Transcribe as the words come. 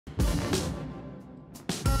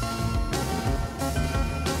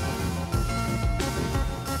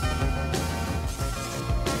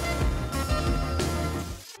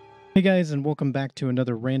Hey guys, and welcome back to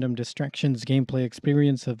another Random Distractions gameplay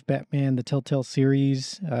experience of Batman the Telltale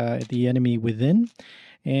series, The Enemy Within.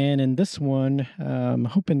 And in this one, I'm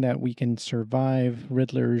hoping that we can survive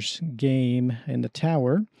Riddler's game in the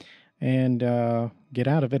tower and get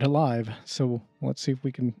out of it alive. So let's see if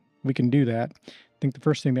we can do that. I think the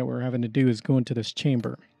first thing that we're having to do is go into this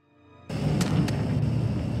chamber.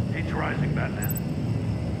 He's rising, Batman.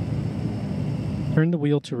 Turn the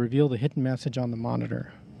wheel to reveal the hidden message on the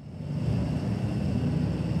monitor.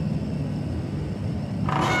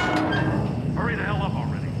 Hurry the hell up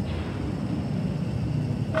already.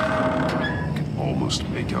 I can almost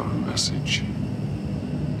make out a message.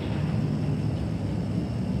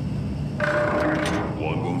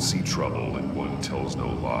 One won't see trouble and one tells no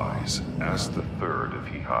lies. Ask the third if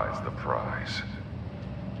he hides the prize.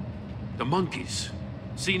 The monkeys.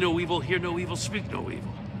 See no evil, hear no evil, speak no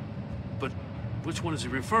evil. But which one is he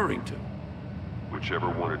referring to? Whichever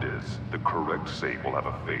one it is, the correct safe will have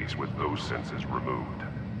a face with those senses removed.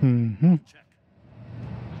 Mm-hmm.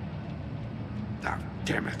 Ah,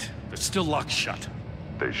 damn it. They're still locked shut.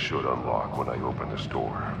 They should unlock when I open this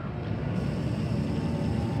door.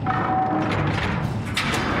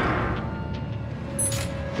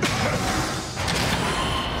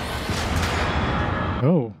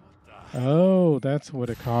 Oh. Oh, that's what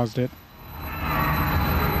it caused it.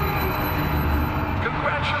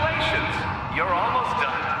 Congratulations! You're almost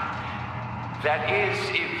done. That is,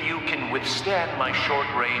 if you can withstand my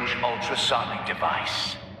short-range ultrasonic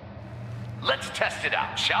device. Let's test it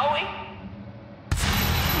out, shall we?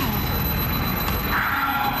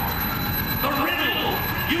 The Riddler!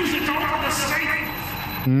 Use it to open the safe!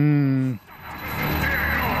 Hmm.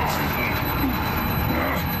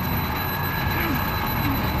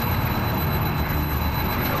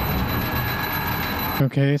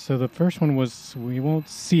 Okay, so the first one was we won't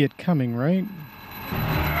see it coming, right?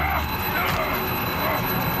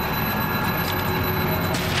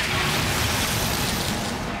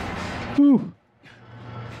 Whew.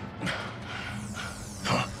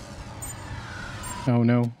 Oh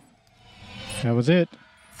no. That was it.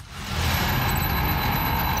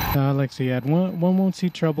 Let's see, one won't see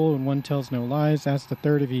trouble and one tells no lies. Ask the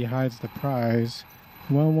third if he hides the prize.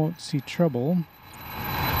 One won't see trouble.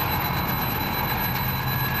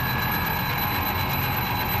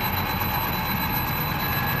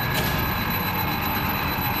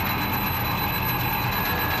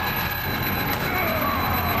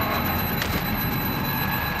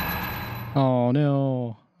 Oh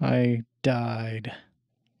no, I died.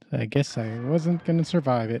 I guess I wasn't gonna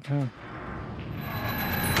survive it, huh?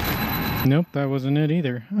 Nope, that wasn't it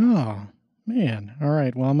either. Oh, man.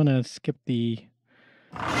 Alright, well, I'm gonna skip the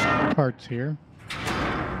parts here.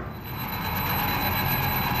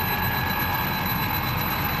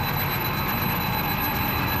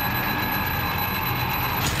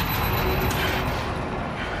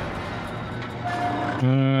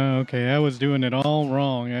 Okay, I was doing it all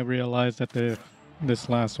wrong. I realized at this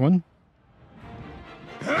last one.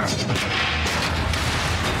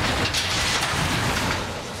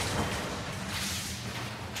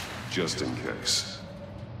 Just in case.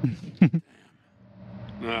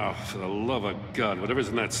 Oh, for the love of God, whatever's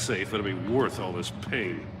in that safe better be worth all this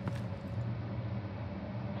pain.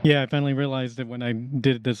 Yeah, I finally realized that when I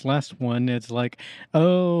did this last one, it's like,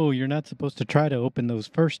 oh, you're not supposed to try to open those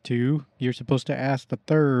first two. You're supposed to ask the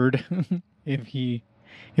third if he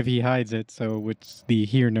hides it, so it's the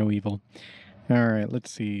hear no evil. Alright, let's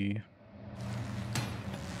see.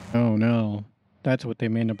 Oh no. That's what they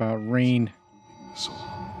meant about rain. So,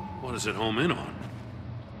 What does it home in on?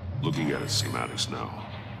 looking at its schematics now.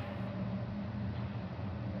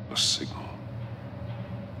 A signal.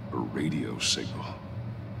 A radio signal.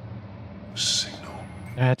 A signal.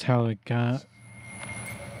 That's how it got.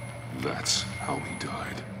 That's how he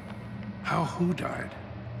died. How who died?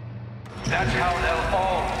 That's how they'll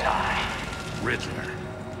all die. Riddler.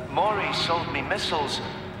 Maury sold me missiles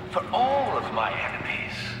for all of my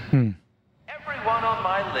enemies. Everyone on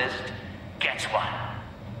my list gets one.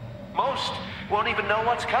 Most won't even know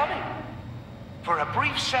what's coming. For a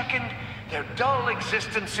brief second, their dull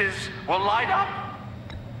existences will light up.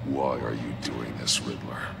 Why are you doing this,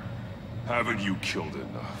 Riddler? Haven't you killed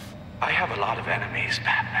enough? I have a lot of enemies,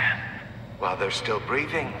 Batman. While they're still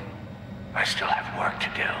breathing, I still have work to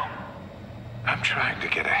do. I'm trying to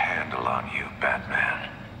get a handle on you, Batman.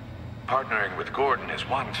 Partnering with Gordon is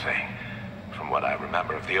one thing. From what I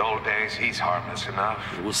remember of the old days, he's harmless enough.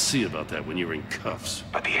 We'll see about that when you're in cuffs.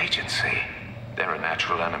 But the agency, they're a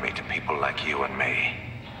natural enemy to people like you and me.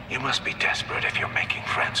 You must be desperate if you're making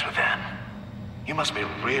friends with them. You must be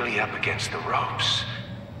really up against the ropes.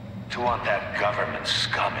 To want that government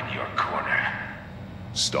scum in your corner.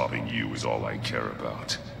 Stopping you is all I care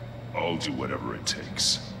about. I'll do whatever it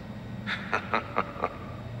takes.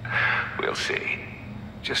 We'll see.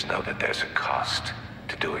 Just know that there's a cost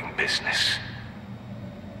to doing business.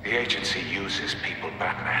 The agency uses people,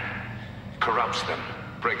 Batman. Corrupts them,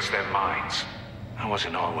 breaks their minds. I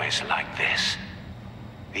wasn't always like this.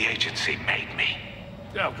 The agency made me.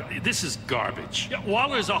 Oh, this is garbage. Yeah,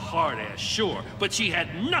 Waller's a hard-ass, sure, but she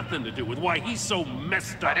had nothing to do with why he's so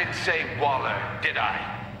messed up. I didn't say Waller, did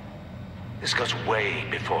I? This goes way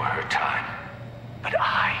before her time. But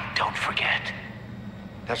I don't forget.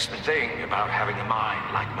 That's the thing about having a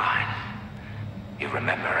mind like mine. You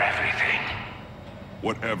remember everything.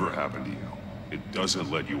 Whatever happened to you, it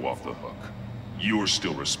doesn't let you off the hook. You're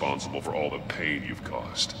still responsible for all the pain you've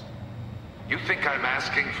caused. You think I'm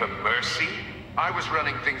asking for mercy? I was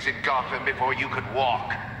running things in Gotham before you could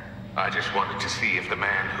walk. I just wanted to see if the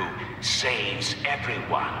man who saves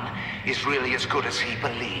everyone is really as good as he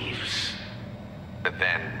believes. But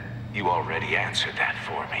then, you already answered that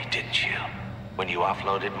for me, didn't you? When you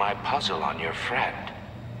offloaded my puzzle on your friend.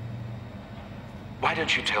 Why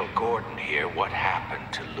don't you tell Gordon here what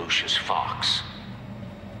happened to Lucius Fox?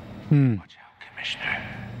 Watch out, Commissioner.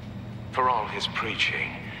 For all his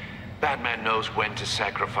preaching, Batman knows when to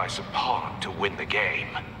sacrifice a pawn to win the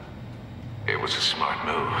game. It was a smart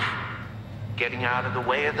move. Getting out of the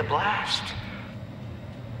way of the blast.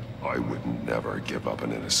 I would never give up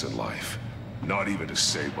an innocent life. Not even to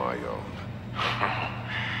save my own.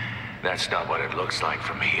 That's not what it looks like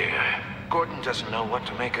from here. Gordon doesn't know what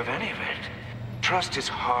to make of any of it. Trust is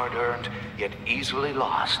hard-earned, yet easily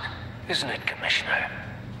lost. Isn't it, Commissioner?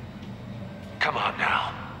 Come on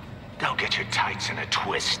now. Don't get your tights in a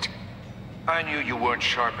twist. I knew you weren't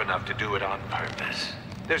sharp enough to do it on purpose.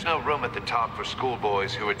 There's no room at the top for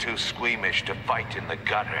schoolboys who are too squeamish to fight in the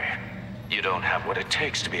gutter. You don't have what it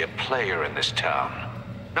takes to be a player in this town.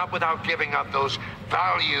 Not without giving up those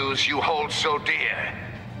values you hold so dear.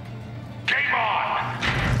 Game on!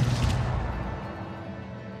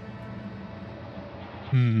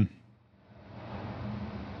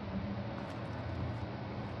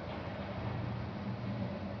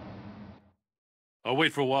 I'll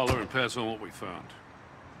wait for Waller and pass on what we found.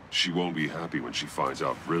 She won't be happy when she finds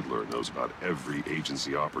out Riddler knows about every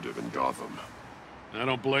agency operative in Gotham. I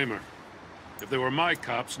don't blame her. If they were my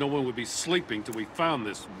cops, no one would be sleeping till we found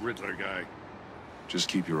this Riddler guy. Just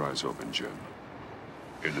keep your eyes open, Jim.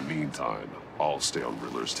 In the meantime, I'll stay on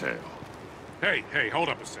Riddler's tail. Hey, hold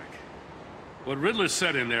up a sec. What Riddler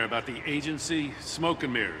said in there about the agency, smoke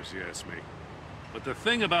and mirrors, you ask me. But the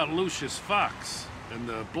thing about Lucius Fox and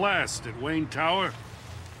the blast at Wayne Tower,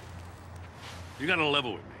 you gotta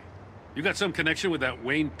level with me. You got some connection with that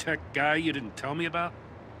Wayne Tech guy you didn't tell me about?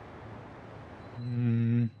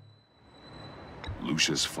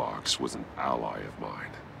 Lucius Fox was an ally of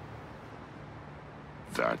mine.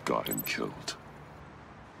 That got him killed.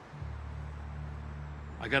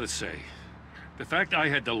 I gotta say, the fact I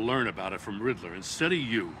had to learn about it from Riddler instead of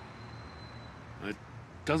you, it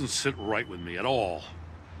doesn't sit right with me at all.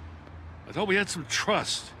 I thought we had some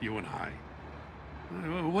trust, you and I.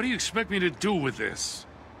 What do you expect me to do with this?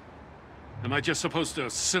 Am I just supposed to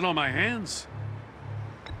sit on my hands?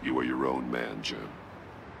 You are your own man, Jim.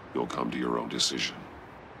 You'll come to your own decision.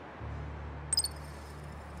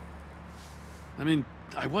 I mean,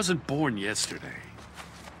 I wasn't born yesterday.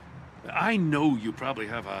 I know you probably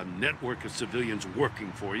have a network of civilians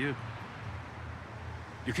working for you.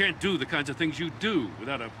 You can't do the kinds of things you do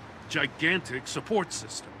without a gigantic support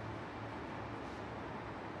system.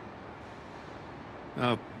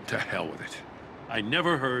 Oh, to hell with it. I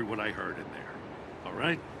never heard what I heard in there. All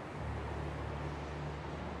right?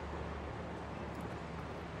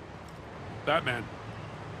 Batman.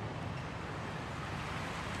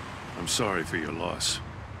 I'm sorry for your loss.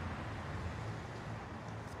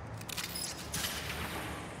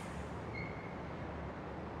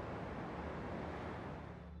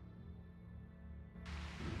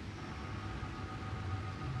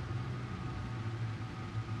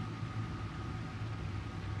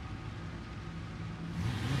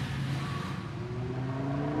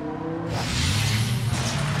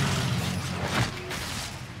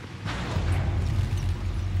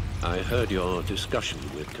 I heard your discussion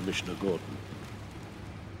with Commissioner Gordon.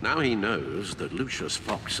 Now he knows that Lucius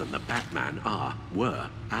Fox and the Batman were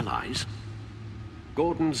allies.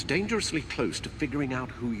 Gordon's dangerously close to figuring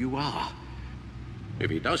out who you are.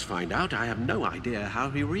 If he does find out, I have no idea how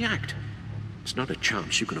he'll react. It's not a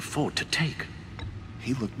chance you can afford to take.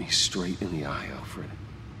 He looked me straight in the eye, Alfred.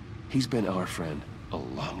 He's been our friend a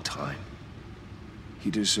long time.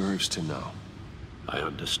 He deserves to know. I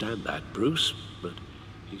understand that, Bruce, but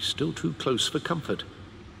he's still too close for comfort.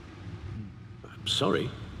 I'm sorry,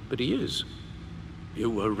 but he is. You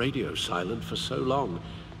were radio silent for so long.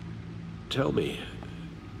 Tell me,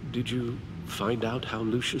 did you find out how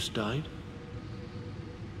Lucius died?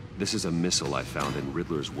 This is a missile I found in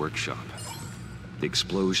Riddler's workshop. The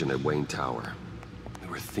explosion at Wayne Tower. We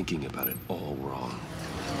were thinking about it all wrong.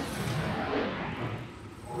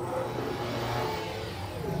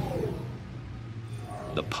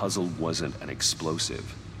 The puzzle wasn't an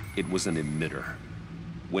explosive. It was an emitter.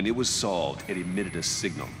 When it was solved, it emitted a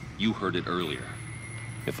signal. You heard it earlier.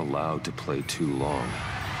 If allowed to play too long,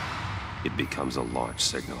 it becomes a launch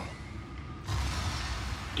signal.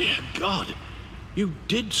 Dear God! You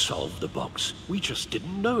did solve the box. We just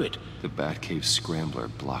didn't know it. The Batcave scrambler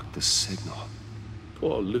blocked the signal.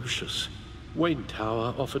 Poor Lucius. Wayne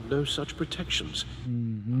Tower offered no such protections.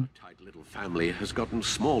 Our tight little family has gotten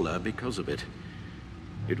smaller because of it.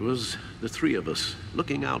 It was the three of us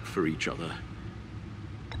looking out for each other.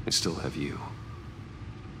 I still have you.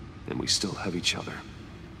 And we still have each other.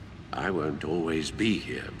 I won't always be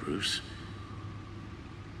here, Bruce.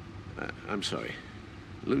 I'm sorry.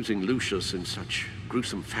 Losing Lucius in such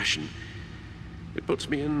gruesome fashion, it puts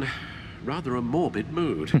me in rather a morbid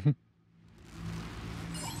mood.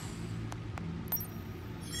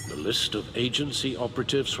 The list of agency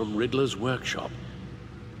operatives from Riddler's workshop.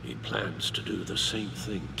 He plans to do the same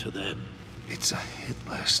thing to them. It's a hit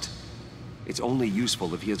list. It's only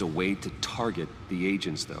useful if he has a way to target the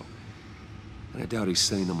agents, though. And I doubt he's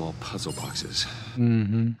sending them all puzzle boxes.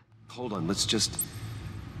 Hold on, let's just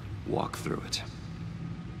walk through it.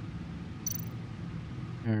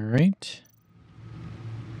 All right.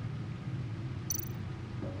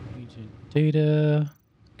 Agent data,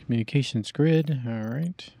 communications grid. All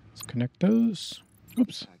right, let's connect those.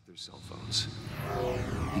 Oops. Hack their cell phones.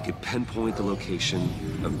 He could pinpoint the location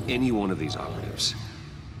of any one of these operatives.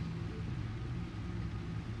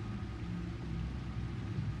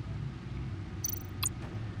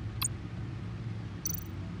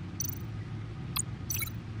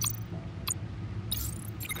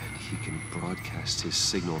 He can broadcast his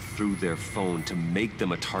signal through their phone to make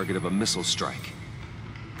them a target of a missile strike.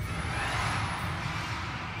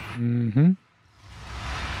 Mm-hmm.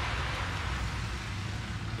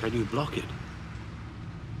 Can you block it?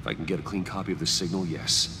 If I can get a clean copy of the signal,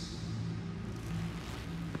 yes.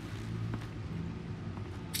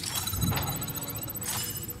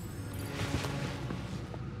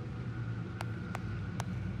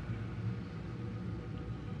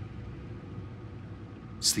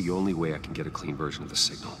 It's the only way I can get a clean version of the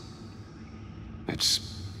signal.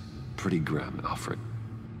 It's pretty grim, Alfred.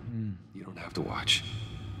 You don't have to watch.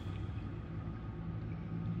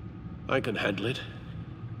 I can handle it.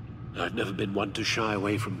 I've never been one to shy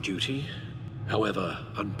away from duty, however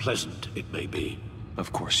unpleasant it may be.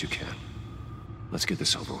 Of course you can. Let's get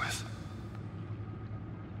this over with.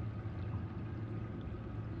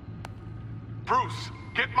 Bruce,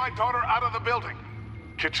 get my daughter out of the building.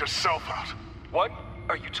 Get yourself out. What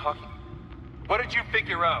are you talking? What did you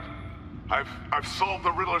figure out? I've solved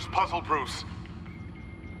the Riddler's puzzle, Bruce.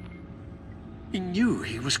 He knew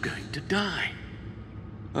he was going to die.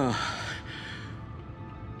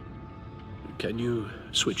 Can you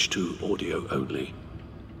switch to audio only,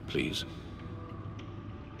 please?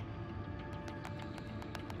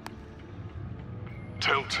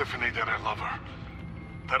 Tell Tiffany that I love her.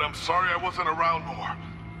 That I'm sorry I wasn't around more.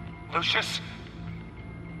 Lucius?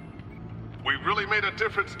 We really made a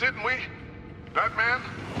difference, didn't we? Batman?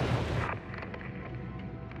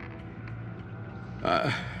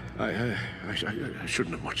 I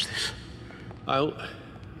shouldn't have watched this. I'll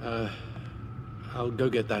go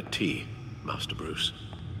get that tea, Master Bruce.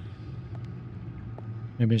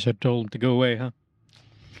 Maybe I should have told him to go away, huh?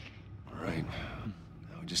 All right.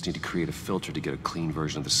 Now we just need to create a filter to get a clean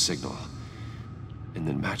version of the signal. And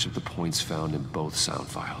then match up the points found in both sound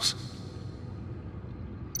files.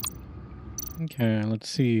 Okay, let's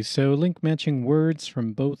see. So link matching words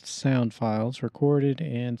from both sound files, recorded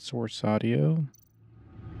and source audio.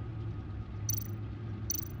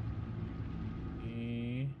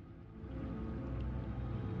 Okay.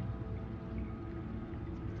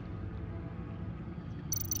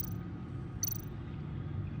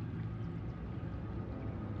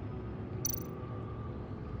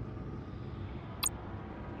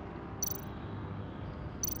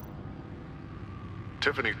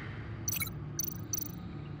 Tiffany.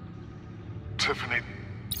 Tiffany.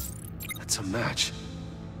 That's a match.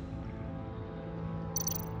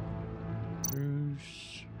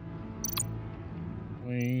 Bruce,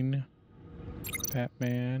 Wayne,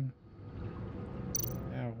 Batman,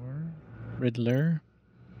 Hour, Riddler.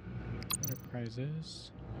 Enterprises.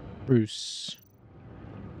 Bruce.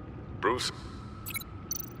 Bruce?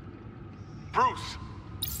 Bruce!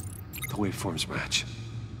 The waveforms match.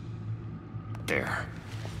 There.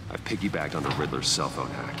 I've piggybacked on the Riddler's cell phone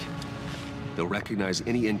hack. They'll recognize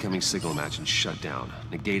any incoming signal match and shut down,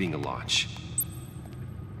 negating a launch.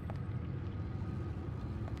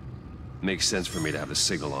 Makes sense for me to have the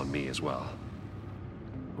signal on me as well.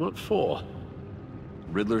 What for?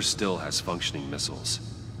 Riddler still has functioning missiles.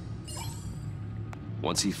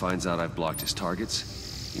 Once he finds out I've blocked his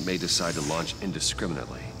targets, he may decide to launch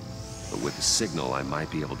indiscriminately. But with the signal, I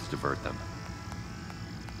might be able to divert them.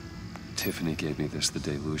 Tiffany gave me this the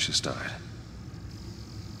day Lucius died.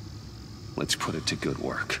 Let's put it to good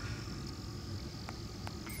work.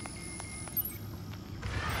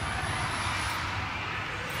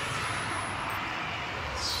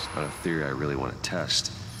 It's not a theory I really want to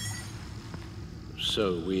test.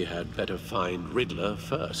 So we had better find Riddler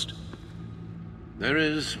first. There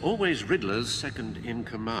is always Riddler's second in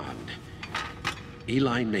command.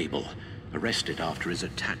 Eli Nabel, arrested after his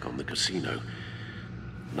attack on the casino.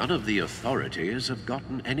 None of the authorities have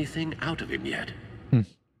gotten anything out of him yet.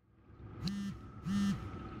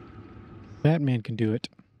 Batman can do it.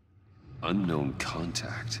 Unknown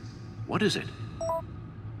contact. What is it?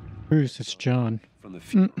 Bruce, it's John. From the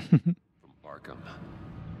field. From Arkham.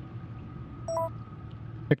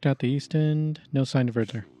 Checked out the East End. No sign of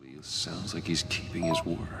Riddler. Sounds like he's keeping his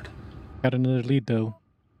word. Got another lead, though.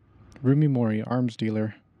 Rumi Mori, arms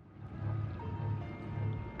dealer.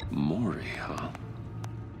 Mori, huh?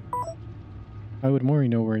 Why would Mori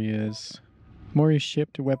know where he is? Mori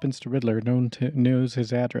shipped weapons to Riddler, knows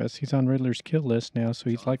his address. He's on Riddler's kill list now, so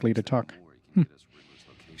he's likely to talk. You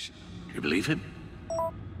believe him?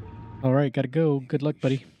 All right, gotta go. Good luck,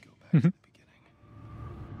 buddy.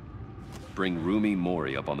 Bring Rumi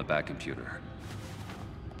Mori up on the back computer.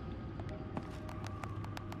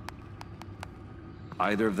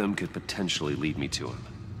 Either of them could potentially lead me to him.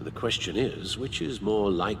 The question is, which is more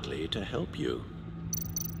likely to help you?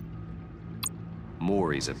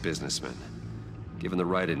 Mori's a businessman. Given the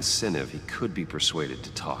right incentive, he could be persuaded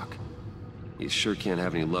to talk. He sure can't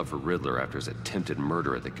have any love for Riddler after his attempted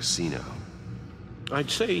murder at the casino. I'd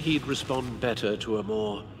say he'd respond better to a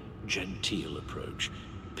more genteel approach.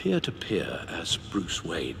 Peer-to-peer as Bruce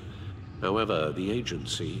Wayne. However, the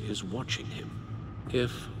agency is watching him.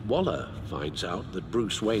 If Waller finds out that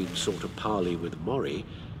Bruce Wayne sought a parley with Mori,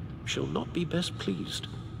 she'll not be best pleased.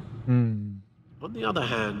 On the other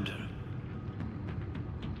hand,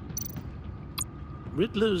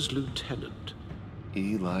 Riddler's lieutenant,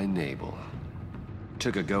 Eli Nabel,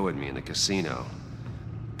 took a go at me in the casino.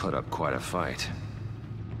 Put up quite a fight.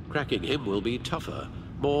 cracking him will be tougher,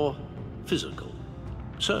 more physical.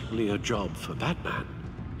 Certainly a job for Batman.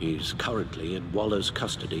 He's currently in Waller's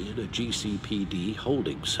custody in a GCPD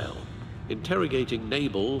holding cell. Interrogating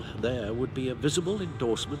Nabel there would be a visible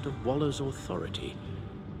endorsement of Waller's authority.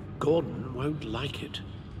 Gordon won't like it.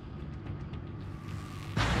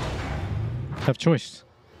 Tough choice.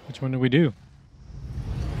 Which one do we do?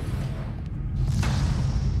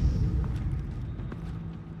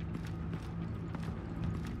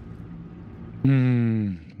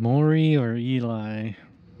 Mori or Eli?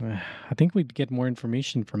 I think we'd get more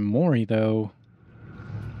information from Mori, though.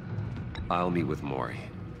 I'll meet with Mori.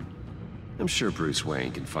 I'm sure Bruce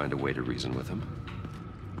Wayne can find a way to reason with him.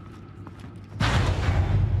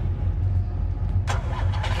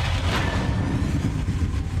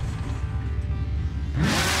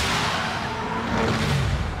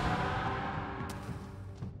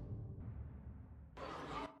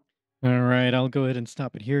 All right, I'll go ahead and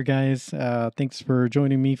stop it here, guys. Thanks for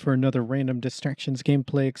joining me for another Random Distractions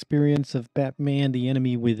gameplay experience of Batman: The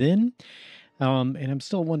Enemy Within. And I'm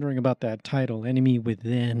still wondering about that title, Enemy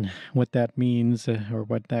Within, what that means or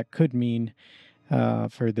what that could mean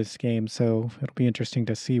for this game. So it'll be interesting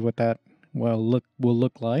to see what that will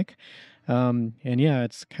look like. And yeah,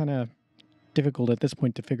 it's kind of difficult at this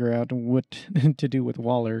point to figure out what to do with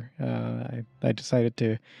Waller. I decided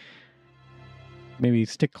to maybe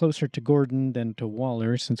stick closer to Gordon than to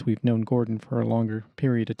Waller, since we've known Gordon for a longer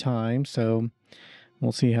period of time. So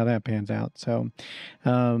we'll see how that pans out. So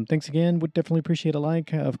thanks again. Would definitely appreciate a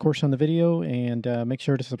like, of course, on the video. And make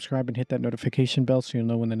sure to subscribe and hit that notification bell so you'll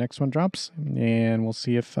know when the next one drops. And we'll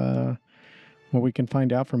see if what we can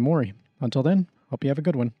find out from Mori. Until then, hope you have a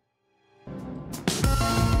good one.